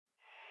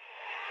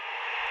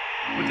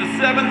With the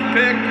 7th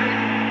pick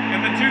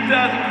in the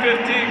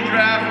 2015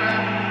 draft,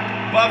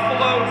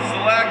 Buffalo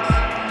selects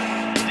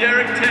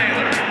Derek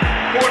Taylor,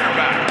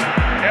 quarterback,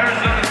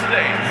 Arizona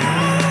State.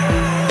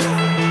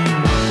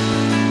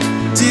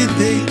 Did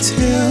they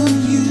tell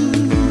you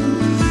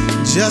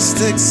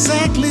just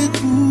exactly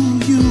who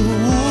you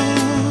are?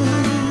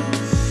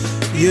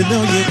 You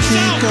know you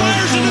can't go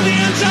home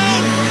again.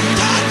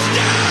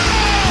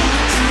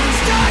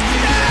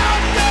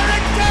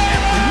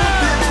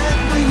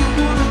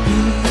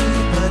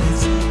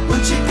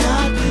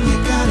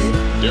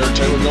 Derek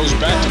Taylor goes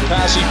back to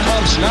pass, he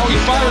pumps, now he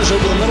fires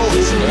over the middle,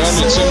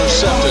 and it's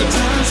intercepted.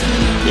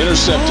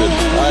 Intercepted.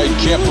 I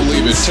can't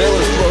believe it.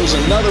 Taylor throws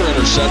another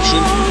interception.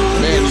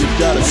 Man, you've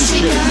got to be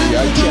kidding me.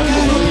 I can't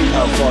believe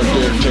how far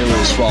Derek Taylor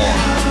has fallen.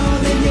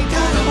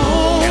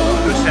 Taylor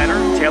to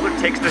center. Taylor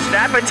takes the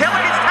snap, and Taylor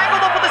gets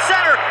tangled up with the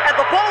center, and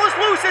the ball is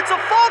loose. It's a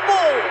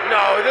fumble.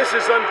 No, this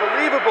is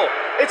unbelievable.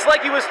 It's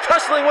like he was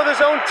tussling with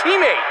his own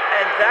teammate.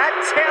 And that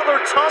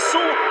Taylor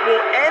tussle will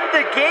end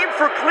the game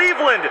for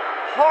Cleveland.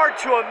 Hard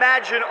to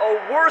imagine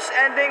a worse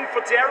ending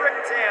for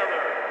Derek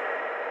Taylor.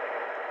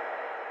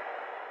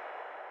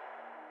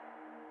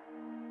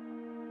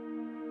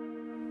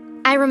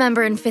 I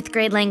remember in 5th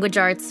grade language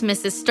arts,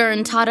 Mrs.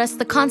 Stern taught us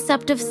the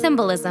concept of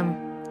symbolism.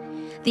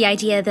 The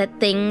idea that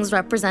things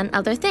represent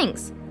other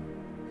things.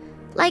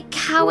 Like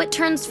how it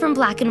turns from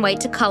black and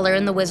white to color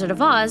in The Wizard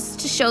of Oz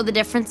to show the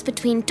difference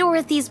between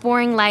Dorothy's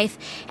boring life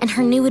and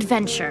her new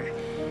adventure.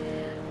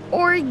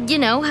 Or, you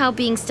know, how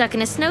being stuck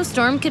in a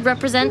snowstorm could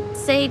represent,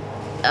 say,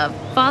 a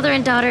father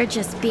and daughter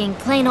just being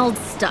plain old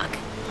stuck.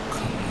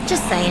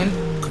 Just saying.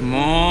 Come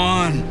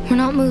on. We're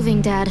not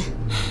moving, Dad.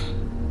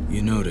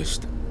 You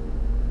noticed.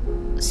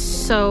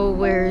 So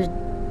we're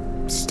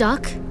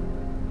stuck?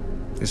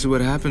 This is what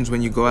happens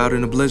when you go out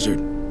in a blizzard.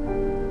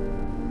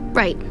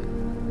 Right.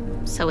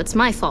 So it's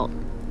my fault.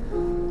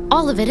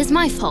 All of it is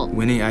my fault.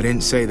 Winnie, I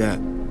didn't say that.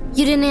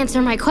 You didn't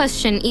answer my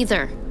question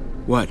either.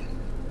 What?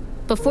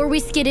 Before we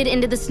skidded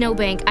into the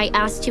snowbank, I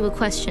asked you a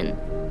question.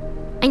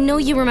 I know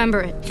you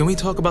remember it. Can we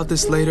talk about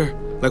this later?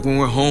 Like when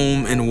we're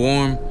home and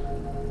warm?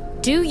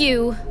 Do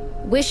you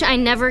wish I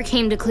never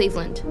came to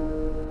Cleveland?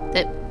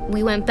 That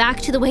we went back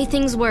to the way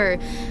things were,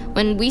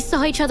 when we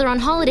saw each other on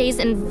holidays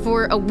and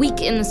for a week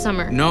in the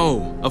summer?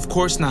 No, of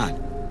course not.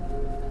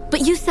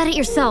 But you said it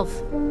yourself.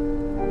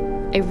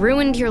 I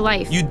ruined your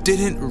life. You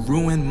didn't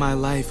ruin my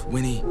life,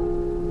 Winnie.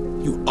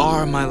 You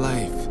are my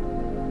life.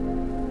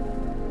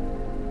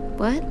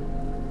 What?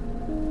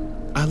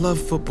 I love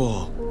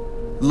football.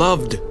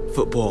 Loved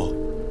football.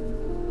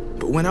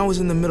 But when I was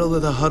in the middle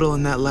of the huddle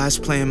in that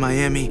last play in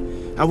Miami,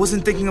 I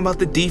wasn't thinking about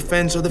the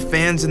defense or the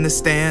fans in the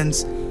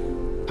stands.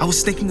 I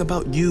was thinking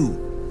about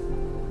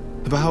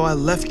you. About how I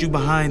left you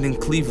behind in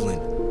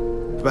Cleveland.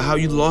 About how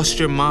you lost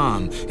your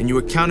mom and you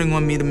were counting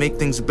on me to make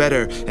things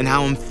better, and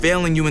how I'm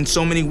failing you in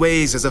so many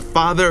ways as a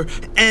father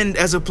and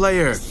as a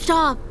player.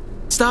 Stop.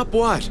 Stop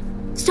what?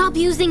 Stop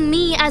using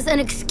me as an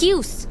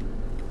excuse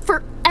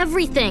for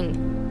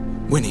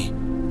everything. Winnie.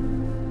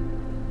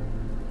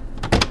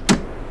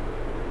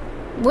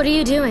 What are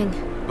you doing?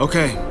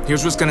 Okay,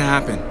 here's what's gonna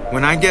happen.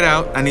 When I get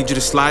out, I need you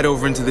to slide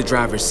over into the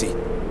driver's seat.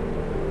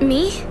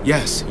 Me?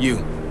 Yes, you.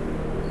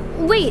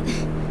 Wait.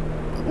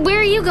 Where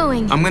are you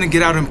going? I'm gonna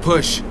get out and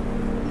push.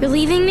 You're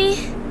leaving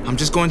me? I'm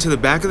just going to the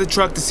back of the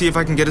truck to see if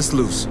I can get us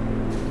loose.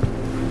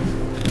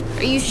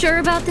 Are you sure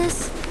about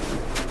this?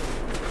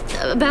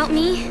 About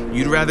me?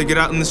 You'd rather get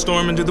out in the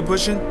storm and do the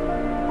pushing?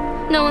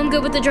 No, I'm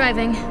good with the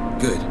driving.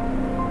 Good.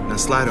 Now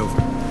slide over.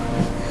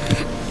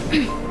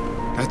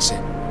 That's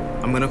it.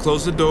 I'm gonna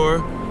close the door,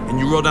 and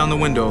you roll down the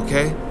window,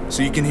 okay?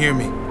 So you can hear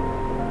me.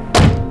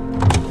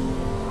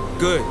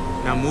 Good.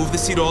 Now move the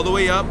seat all the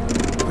way up.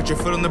 Put your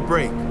foot on the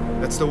brake.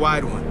 That's the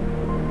wide one.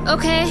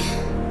 Okay.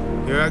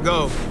 Here I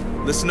go.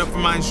 Listen up for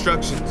my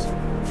instructions.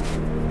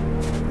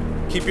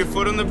 Keep your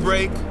foot on the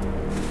brake.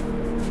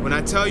 When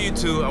I tell you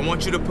to, I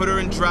want you to put her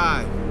in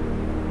drive.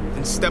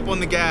 And step on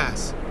the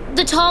gas.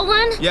 The tall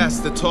one? Yes,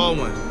 the tall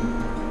one.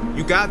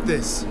 You got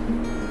this.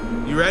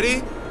 You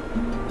ready?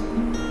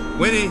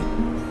 Winnie.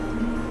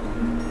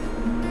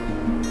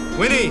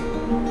 Winnie!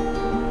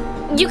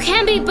 You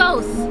can be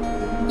both.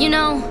 You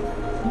know.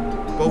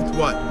 Both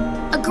what?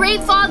 A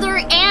great father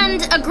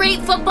and a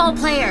great football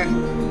player.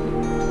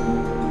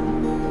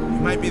 You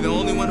might be the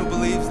only one who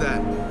believes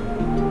that.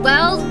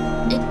 Well,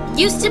 it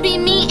used to be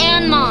me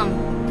and Mom,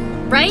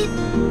 right?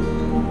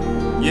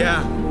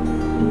 Yeah.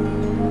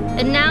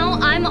 And now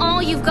I'm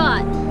all you've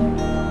got.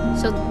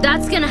 So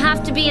that's gonna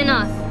have to be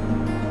enough.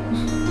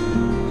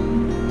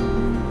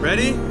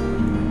 Ready?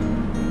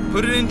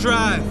 Put it in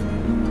drive.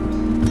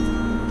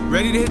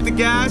 Ready to hit the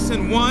gas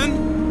in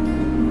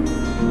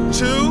 1,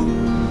 2,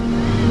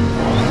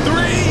 3.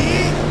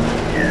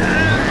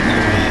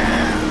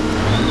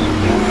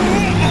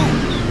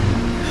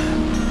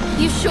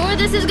 You sure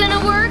this is gonna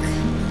work?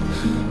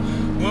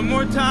 One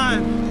more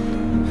time.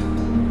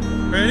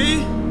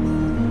 Ready?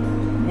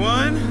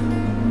 1,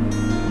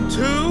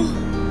 2.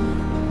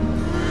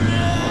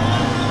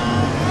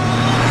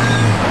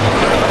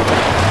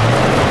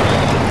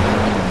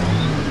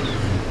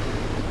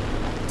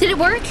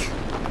 work?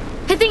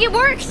 I think it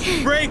worked.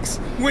 Brakes,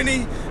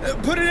 Winnie.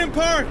 Put it in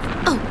park.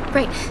 Oh,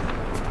 great.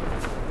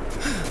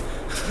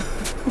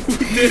 We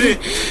did it.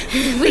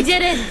 We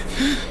did it.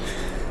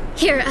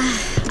 Here,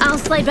 I'll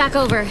slide back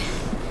over.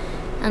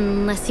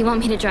 Unless you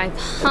want me to drive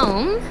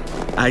home.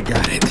 I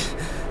got it.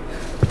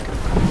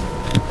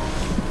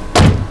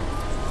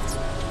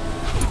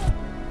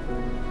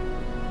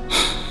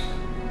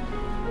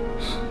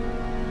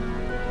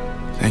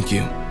 Thank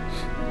you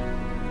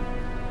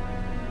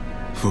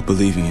for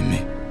believing in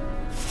me.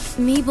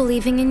 Me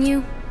believing in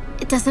you?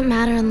 It doesn't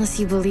matter unless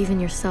you believe in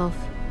yourself.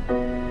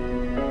 Can't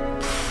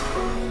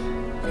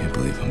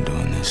believe I'm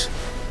doing this.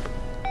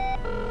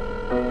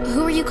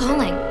 Who are you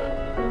calling?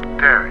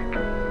 Derek,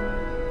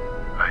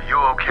 are you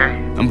okay?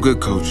 I'm good,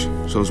 Coach.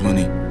 So's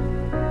Winnie.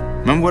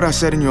 Remember what I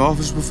said in your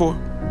office before?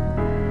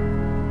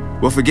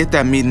 Well, forget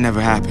that meeting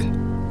never happened.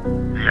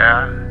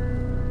 Yeah?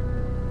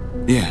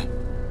 Yeah.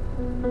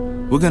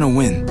 We're gonna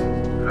win.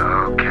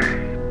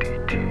 Okay,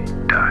 DT,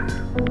 done.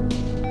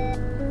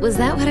 Was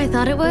that what I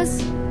thought it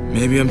was?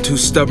 Maybe I'm too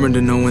stubborn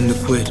to know when to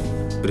quit,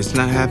 but it's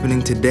not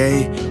happening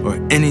today or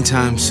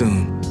anytime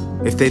soon.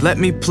 If they let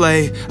me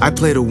play, I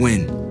play to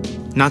win,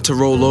 not to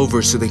roll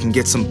over so they can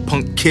get some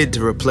punk kid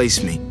to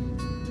replace me.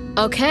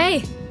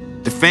 Okay.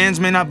 The fans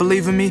may not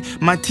believe in me,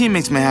 my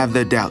teammates may have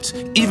their doubts,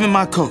 even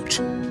my coach.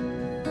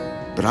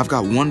 But I've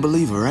got one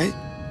believer, right?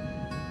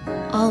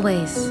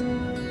 Always.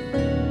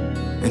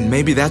 And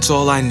maybe that's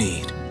all I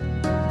need.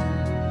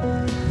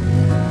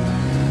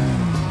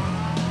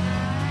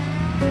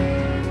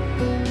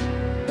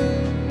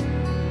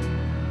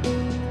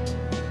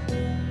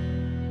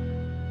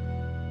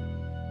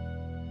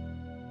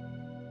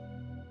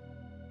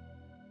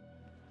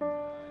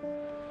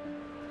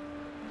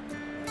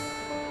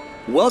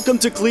 Welcome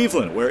to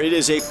Cleveland, where it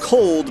is a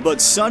cold but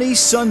sunny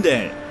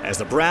Sunday as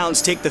the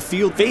Browns take the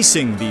field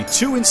facing the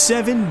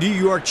 2-7 New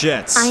York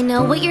Jets. I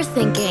know what you're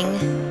thinking.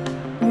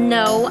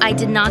 No, I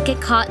did not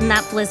get caught in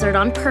that blizzard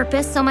on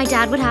purpose, so my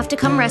dad would have to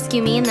come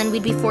rescue me and then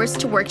we'd be forced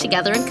to work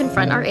together and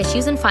confront our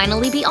issues and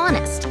finally be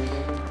honest.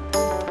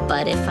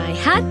 But if I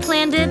had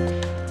planned it,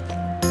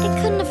 it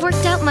couldn't have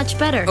worked out much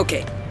better.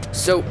 Okay,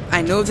 so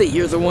I know that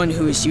you're the one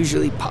who is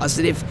usually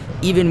positive,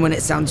 even when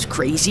it sounds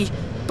crazy,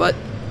 but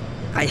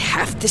I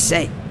have to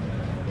say,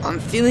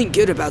 I'm feeling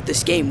good about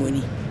this game,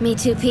 Winnie. Me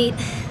too, Pete.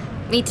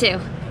 Me too.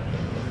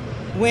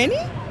 Winnie?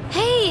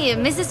 Hey,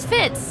 Mrs.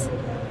 Fitz.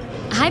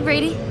 Hi,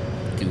 Brady.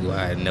 Do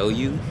I know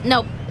you?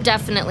 Nope,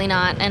 definitely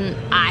not. And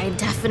I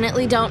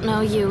definitely don't know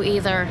you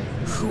either.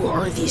 Who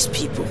are these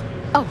people?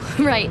 Oh,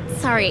 right.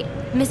 Sorry.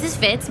 Mrs.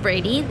 Fitz,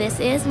 Brady, this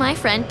is my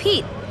friend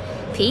Pete.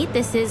 Pete,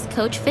 this is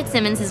Coach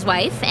Fitzsimmons'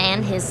 wife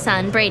and his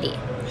son, Brady.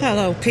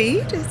 Hello,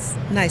 Pete. It's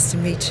nice to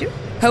meet you.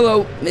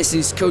 Hello,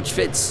 Mrs. Coach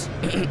Fitz.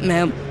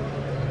 Ma'am.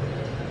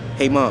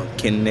 Hey, Mom,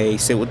 can they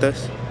sit with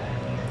us?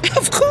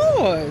 Of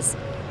course.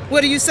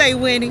 What do you say,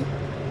 Winnie?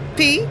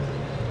 Pete?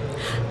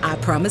 I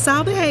promise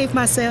I'll behave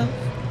myself.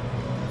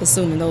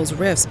 Assuming those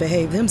refs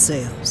behave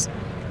themselves.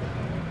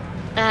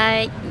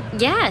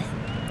 Yeah,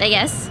 I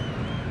guess.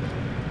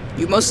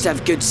 You must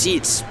have good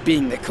seats,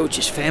 being the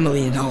coach's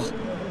family and all.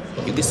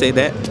 You can say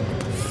that.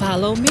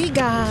 Follow me,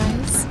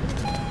 guys.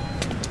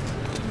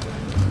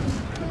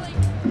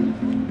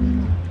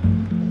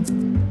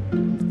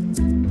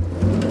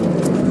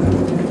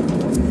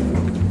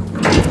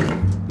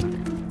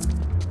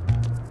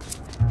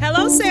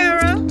 Hello,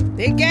 Sarah.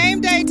 Big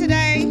game day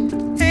today.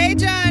 Hey,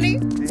 Johnny.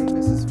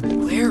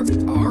 Where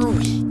are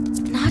we?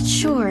 Not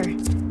sure.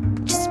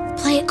 Just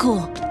play it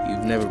cool.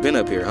 You've never been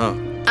up here, huh?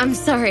 I'm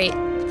sorry.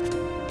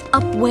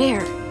 Up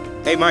where?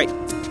 Hey, Mike.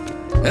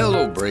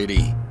 Hello,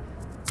 Brady.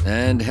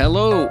 And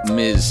hello,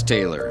 Ms.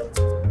 Taylor.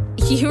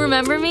 You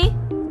remember me?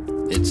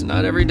 It's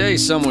not every day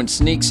someone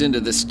sneaks into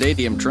the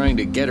stadium trying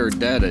to get her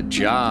dad a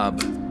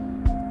job.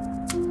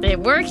 It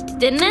worked,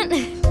 didn't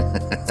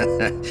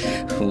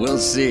it? We'll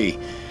see.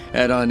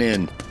 Head on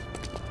in.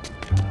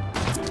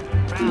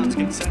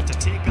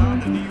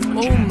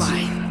 Oh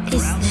my.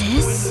 Is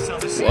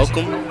this?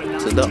 Welcome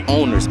to the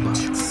owner's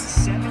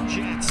box.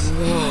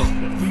 Whoa.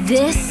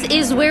 This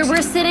is where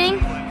we're sitting?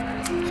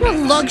 In a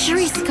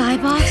luxury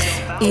skybox?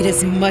 Eat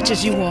as much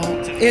as you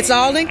want. It's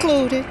all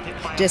included.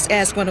 Just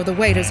ask one of the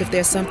waiters if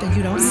there's something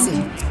you don't see.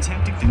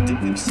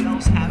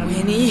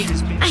 Winnie?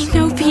 I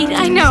know, Pete,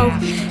 I know.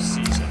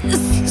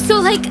 So,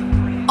 like,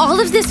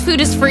 all of this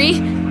food is free?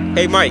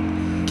 Hey, Mike,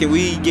 can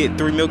we get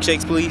 3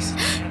 milkshakes, please?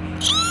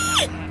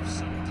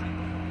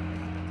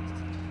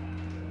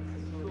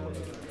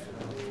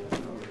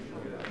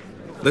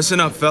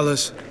 Listen up,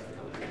 fellas.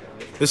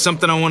 There's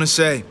something I want to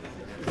say.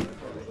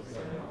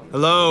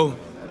 Hello?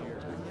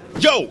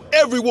 Yo,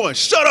 everyone,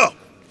 shut up!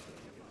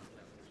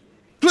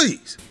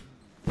 Please.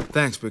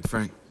 Thanks, Big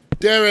Frank.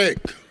 Derek,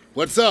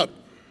 what's up?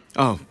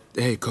 Oh,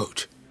 hey,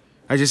 Coach.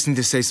 I just need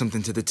to say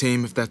something to the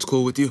team, if that's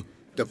cool with you.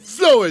 The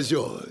floor is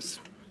yours.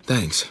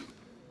 Thanks.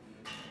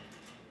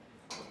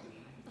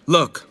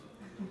 Look,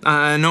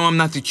 I know I'm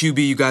not the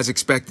QB you guys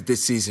expected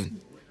this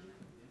season.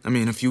 I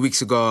mean, a few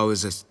weeks ago, I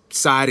was a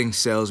siding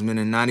salesman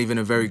and not even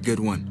a very good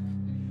one.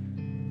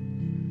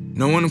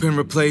 No one can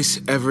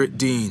replace Everett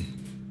Dean.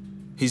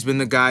 He's been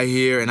the guy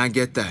here, and I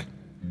get that.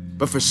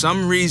 But for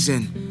some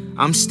reason,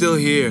 I'm still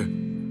here.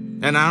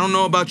 And I don't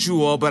know about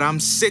you all, but I'm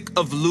sick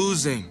of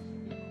losing.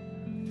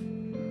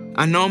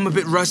 I know I'm a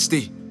bit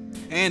rusty.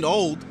 And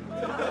old.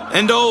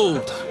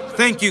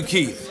 Thank you,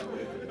 Keith.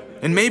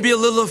 And maybe a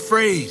little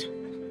afraid.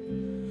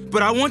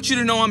 But I want you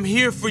to know I'm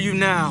here for you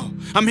now.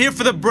 I'm here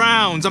for the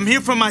Browns. I'm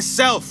here for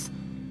myself.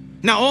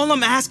 Now all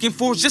I'm asking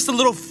for is just a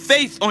little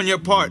faith on your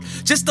part.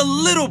 Just a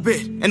little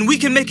bit. And we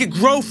can make it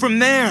grow from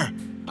there.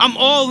 I'm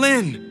all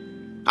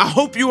in. I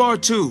hope you are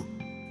too.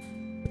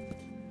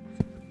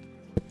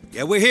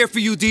 Yeah, we're here for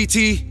you,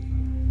 DT.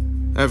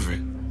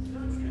 Everett.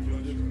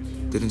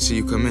 Didn't see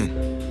you come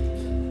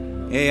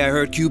in. Hey, I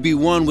heard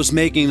QB1 was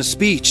making a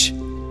speech.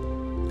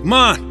 Come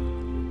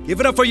on. Give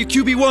it up for your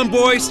QB1,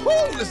 boys. Come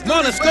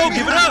on, let's go.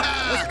 Give it up.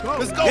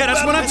 Let's go. Yeah,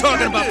 that's what I'm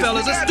talking about,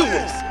 fellas. Let's do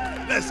it.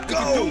 Let's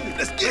go.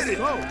 Let's get it.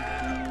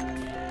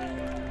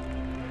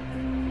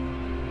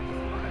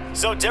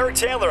 So Derek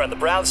Taylor and the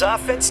Browns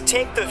offense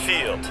take the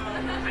field.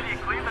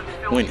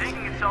 Winnie,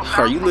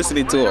 are you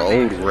listening to an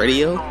old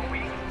radio?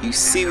 You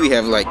see we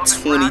have like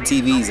 20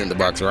 TVs in the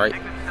box, right?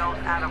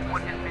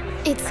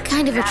 It's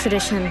kind of a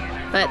tradition,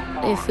 but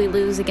if we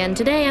lose again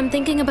today, I'm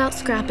thinking about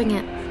scrapping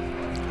it.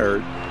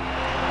 Heard.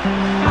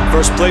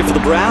 First play for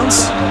the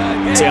Browns.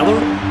 Taylor,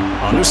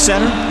 under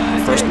center.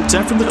 First and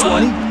 10 from the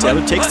 20.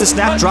 Taylor takes the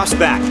snap, drops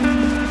back.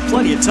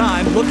 Plenty of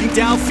time, looking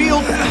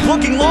downfield,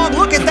 looking long,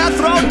 look at that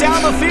throw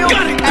down the field,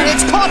 and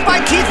it's caught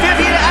by Keith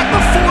Vivian at the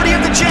 40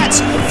 of the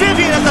Jets.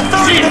 Vivian at the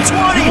 30, the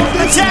 20,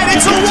 the 10,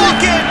 it's a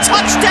walk-in,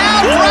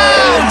 touchdown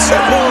Browns!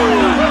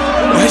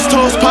 Nice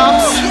toss,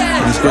 Pops.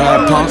 Nice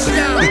grab, Pops.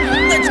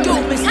 Let's go,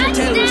 Mr.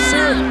 Taylor,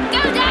 sir.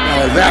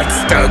 Oh,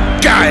 that's the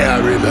guy I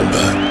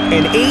remember.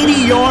 An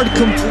 80-yard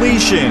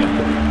completion,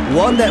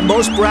 one that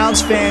most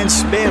Browns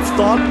fans may have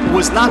thought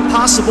was not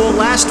possible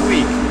last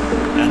week.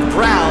 And the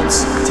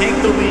Browns take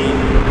the lead.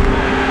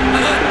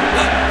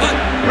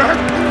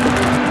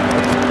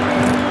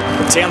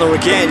 Taylor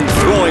again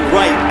throwing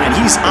right, and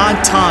he's on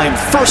time.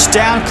 First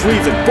down,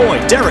 Cleveland. Boy,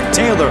 Derek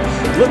Taylor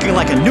looking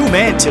like a new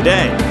man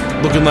today.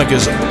 Looking like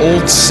his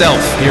old self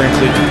here in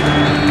Cleveland.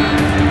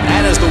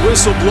 And as the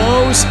whistle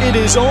blows, it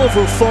is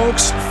over,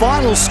 folks.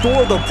 Final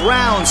score, the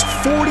Browns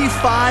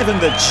 45 and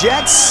the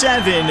Jets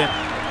 7.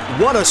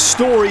 What a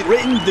story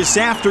written this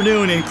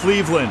afternoon in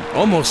Cleveland.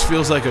 Almost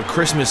feels like a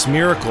Christmas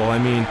miracle. I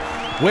mean,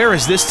 where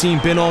has this team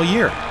been all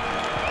year?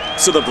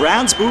 So the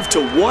Browns moved to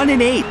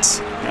 1-8.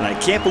 And I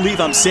can't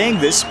believe I'm saying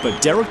this,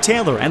 but Derek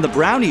Taylor and the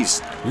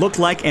Brownies look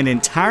like an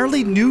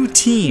entirely new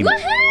team.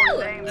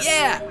 Woohoo!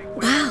 Yeah.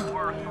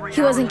 Wow.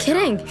 He wasn't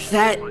kidding.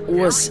 That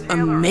was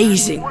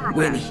amazing,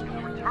 Winnie.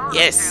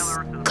 Yes.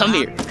 Come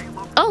here.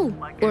 Oh,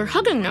 we're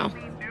hugging now.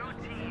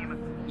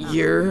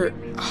 You're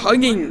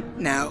hugging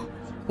now.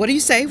 What do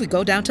you say we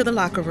go down to the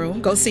locker room,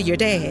 go see your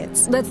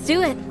dads? Let's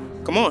do it.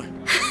 Come on.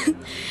 I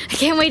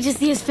can't wait to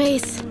see his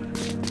face.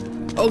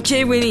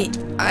 Okay, Winnie.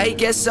 I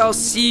guess I'll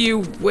see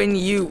you when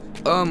you,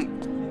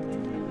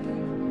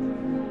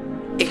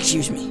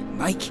 Excuse me,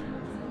 Mike?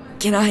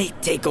 Can I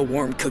take a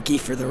warm cookie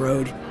for the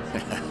road?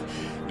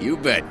 You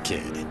bet,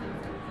 kid.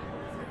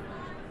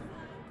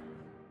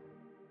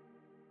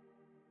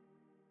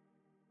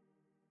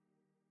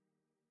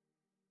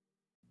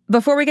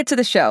 Before we get to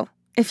the show,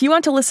 if you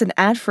want to listen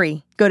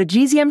ad-free, go to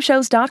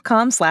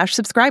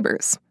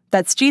gzmshows.com/subscribers.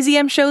 That's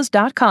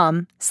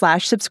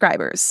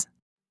gzmshows.com/subscribers.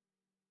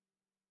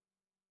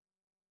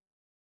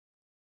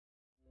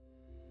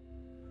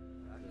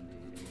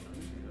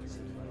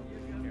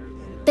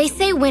 They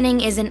say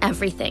winning isn't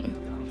everything.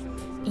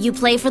 You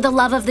play for the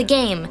love of the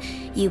game.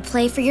 You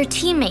play for your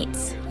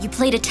teammates. You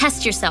play to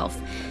test yourself,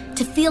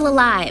 to feel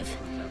alive.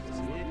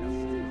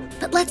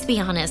 But let's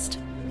be honest,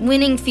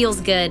 winning feels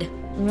good.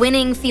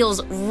 Winning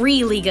feels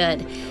really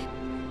good.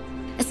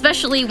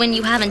 Especially when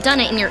you haven't done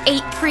it in your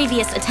 8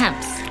 previous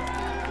attempts.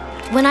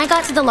 When I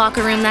got to the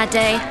locker room that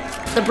day,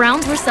 the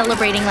Browns were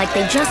celebrating like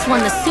they just won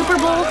the Super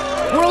Bowl,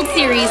 World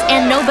Series,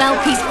 and Nobel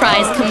Peace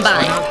Prize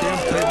combined.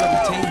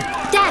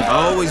 Dad!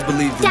 I always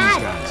believed in Dad.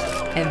 these guys.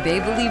 And they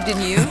believed in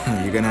you?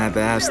 You're gonna have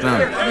to ask them.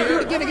 We'll do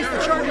it again against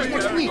the Chargers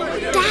next week.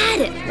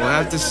 Dad! We'll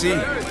have to see.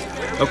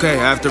 Okay,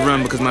 I have to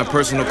run because my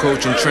personal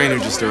coach and trainer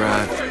just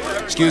arrived.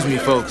 Excuse me,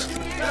 folks.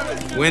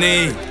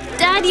 Winnie!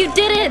 Dad, you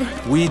did it!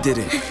 We did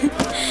it.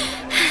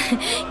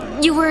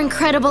 You were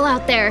incredible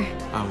out there.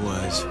 I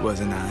was,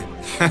 wasn't I?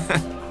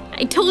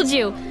 I told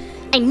you.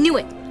 I knew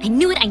it. I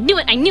knew it. I knew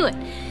it. I knew it.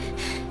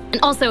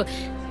 And also,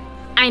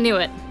 I knew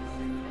it.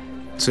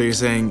 So you're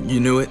saying you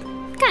knew it?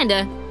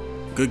 Kinda.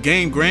 Good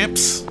game,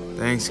 Gramps.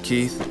 Thanks,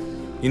 Keith.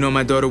 You know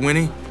my daughter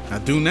Winnie? I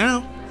do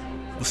now.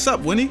 What's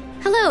up, Winnie?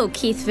 Hello,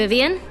 Keith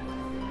Vivian.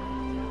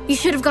 You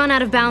should have gone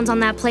out of bounds on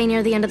that play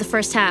near the end of the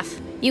first half.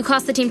 You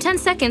cost the team 10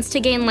 seconds to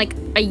gain like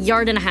a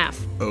yard and a half.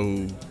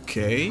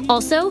 Okay.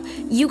 Also,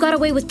 you got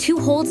away with 2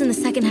 holds in the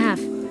second half.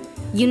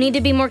 You need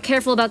to be more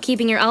careful about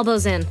keeping your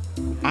elbows in.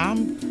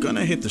 I'm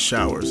gonna hit the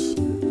showers.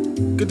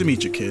 Good to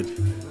meet you, kid.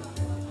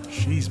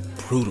 She's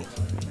brutal.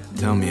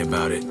 Tell me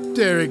about it.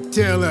 Derek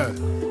Taylor,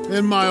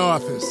 In my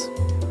office.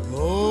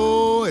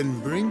 Oh,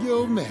 and bring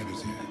your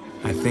manners here.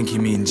 I think he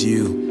means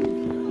you.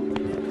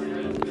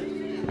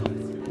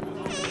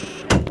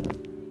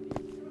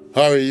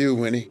 How are you,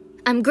 Winnie?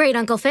 I'm great,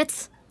 Uncle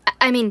Fitz.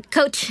 I mean,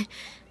 Coach.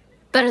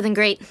 Better than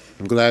great.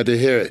 I'm glad to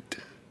hear it.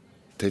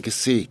 Take a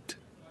seat,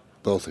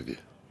 both of you.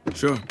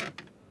 Sure.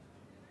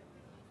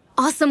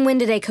 Awesome win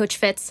today, Coach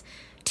Fitz.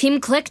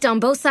 Team clicked on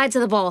both sides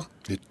of the ball.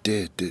 It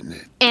did, didn't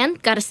it?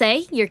 And, gotta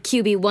say, your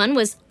QB1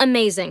 was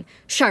amazing.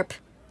 Sharp,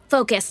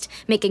 focused,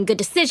 making good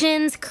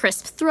decisions,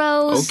 crisp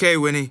throws. Okay,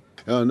 Winnie.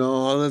 Oh, no,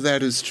 all of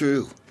that is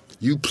true.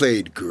 You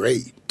played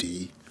great,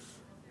 D.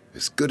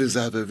 As good as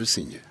I've ever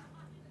seen you.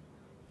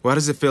 Why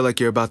does it feel like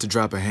you're about to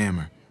drop a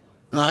hammer?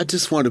 I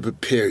just want to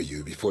prepare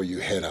you before you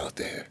head out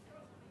there.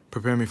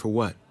 Prepare me for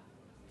what?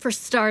 For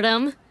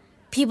stardom?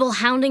 People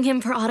hounding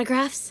him for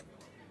autographs?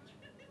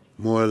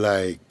 More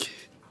like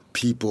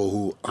people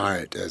who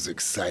aren't as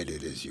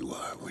excited as you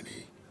are,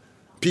 Winnie.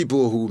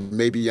 People who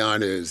maybe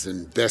aren't as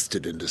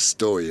invested in the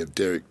story of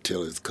Derek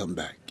Taylor's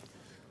comeback.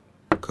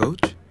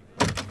 Coach?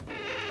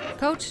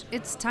 Coach,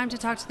 it's time to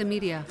talk to the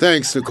media.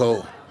 Thanks,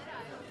 Nicole.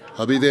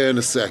 I'll be there in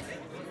a sec.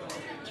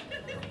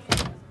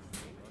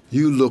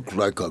 You look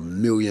like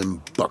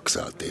 $1,000,000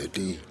 out there,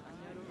 D.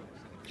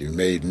 You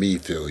made me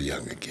feel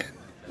young again.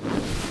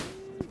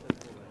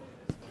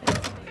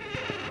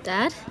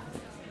 Dad?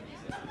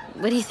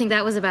 What do you think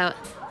that was about?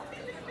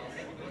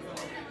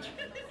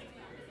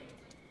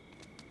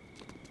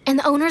 And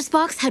the owner's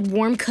box had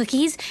warm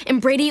cookies, and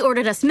Brady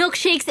ordered us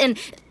milkshakes, and...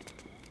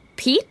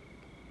 Pete?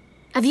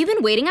 Have you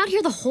been waiting out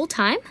here the whole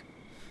time?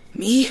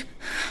 Me?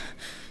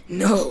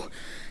 No.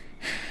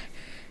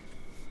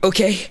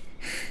 Okay.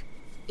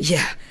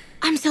 Yeah.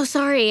 I'm so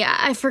sorry.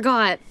 I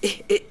forgot.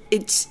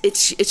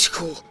 It's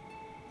cool.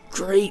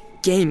 Great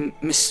game,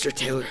 Mr.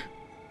 Taylor.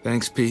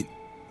 Thanks, Pete.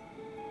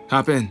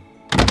 Hop in.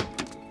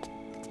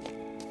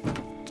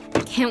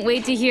 Can't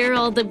wait to hear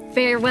all the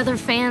fair weather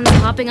fans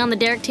hopping on the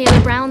Derek Taylor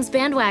Browns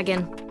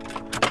bandwagon.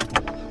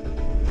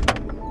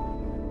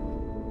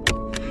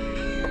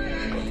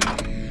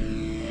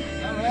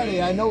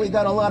 Alrighty, I know we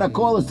got a lot of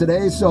callers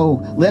today,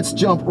 so let's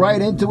jump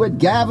right into it.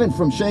 Gavin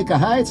from Shaker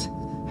Heights,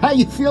 how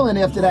you feeling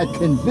after that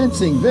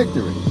convincing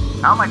victory?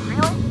 How am I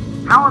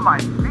feeling? How am I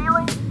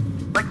feeling?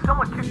 Like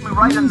someone kicked me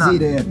right in the... Easy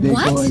there, big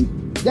What? boy.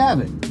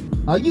 Gavin,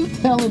 are you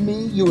telling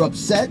me you're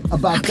upset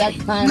about that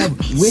kind of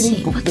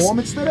winning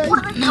performance today?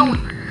 What are they doing?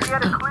 We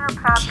had a clear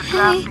path to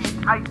draft these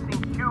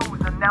enticing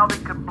cues, and now they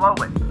could blow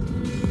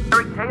it.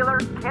 Derek Taylor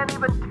can't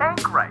even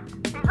tank right.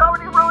 He's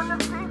already ruined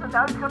this season.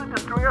 Now he's going to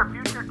destroy our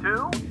future,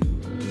 too?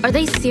 Are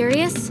they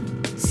serious?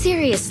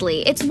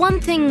 Seriously, it's one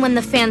thing when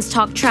the fans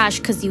talk trash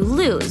because you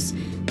lose.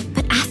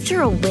 But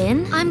after a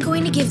win, I'm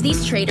going to give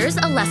these traitors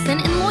a lesson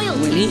in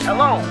loyalty.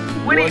 Hello,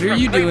 Winnie What are from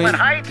you Cleveland doing?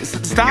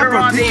 Heights. Stop You're her.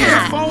 on Put the your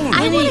air. phone.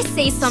 I want to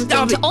say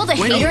something to all the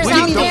Winnie, haters Winnie,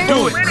 out don't there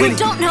do it. who Winnie.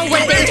 don't know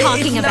what they're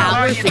talking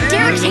about. But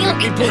Derek Taylor...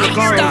 He pulled the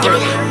car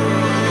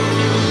over.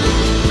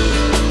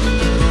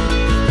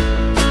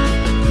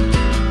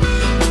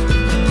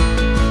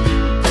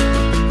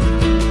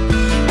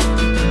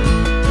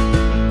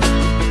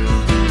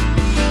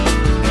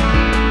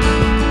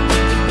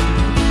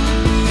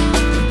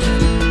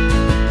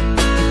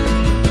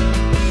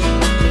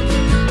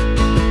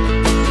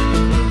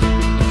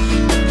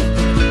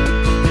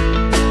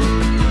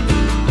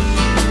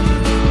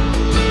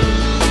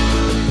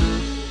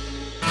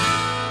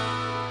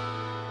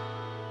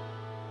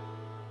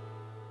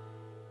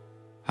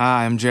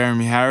 Hi, I'm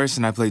Jeremy Harris,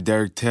 and I play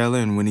Derek Taylor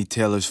in Winnie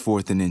Taylor's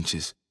 4th and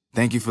Inches.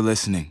 Thank you for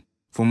listening.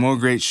 For more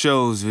great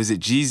shows, visit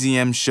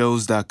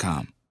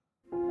gzmshows.com.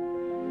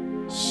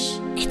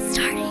 It's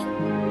starting.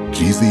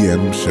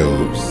 GZM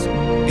shows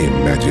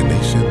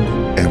Imagination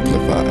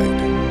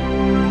Amplified.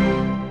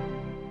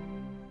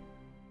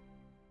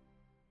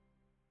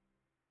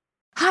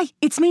 Hi,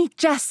 it's me,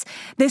 Jess.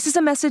 This is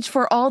a message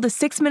for all the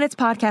 6 Minutes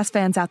podcast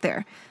fans out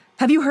there.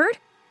 Have you heard?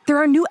 There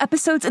are new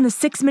episodes in the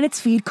 6 Minutes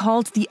feed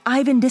called the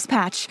Ivan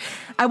Dispatch.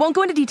 I won't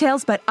go into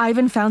details, but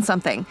Ivan found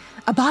something.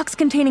 A box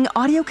containing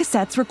audio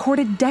cassettes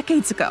recorded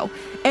decades ago.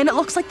 And it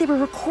looks like they were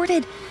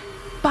recorded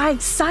by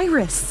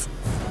Cyrus.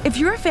 If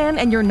you're a fan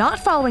and you're not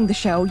following the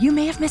show, you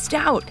may have missed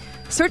out.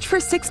 Search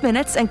for 6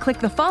 Minutes and click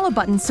the follow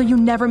button so you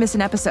never miss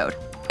an episode.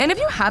 And if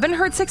you haven't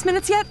heard 6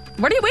 Minutes yet,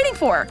 what are you waiting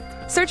for?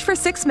 Search for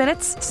 6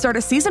 Minutes, start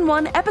a Season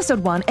 1, Episode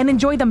 1, and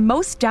enjoy the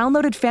most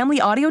downloaded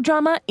family audio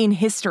drama in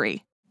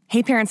history.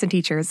 Hey parents and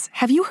teachers,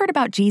 have you heard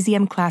about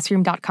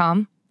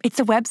gzmclassroom.com? It's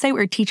a website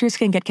where teachers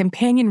can get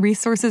companion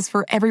resources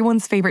for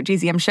everyone's favorite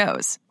GZM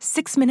shows.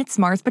 6 Minutes,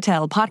 Mars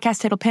Patel,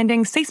 Podcast Title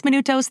Pending, 6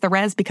 Minutos, The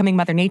Res, Becoming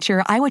Mother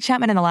Nature, Iowa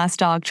Chapman and the Last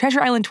Dog,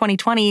 Treasure Island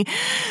 2020,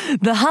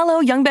 The Hollow,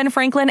 Young Ben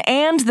Franklin,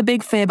 and The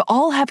Big Fib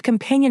all have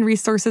companion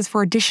resources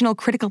for additional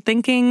critical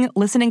thinking,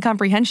 listening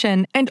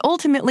comprehension, and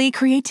ultimately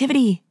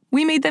creativity.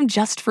 We made them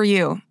just for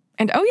you.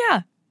 And oh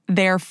yeah,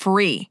 they're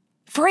free.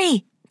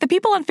 Free! The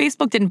people on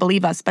Facebook didn't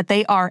believe us, but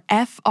they are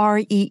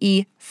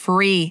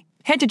free.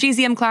 Head to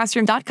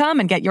gzmclassroom.com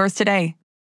and get yours today.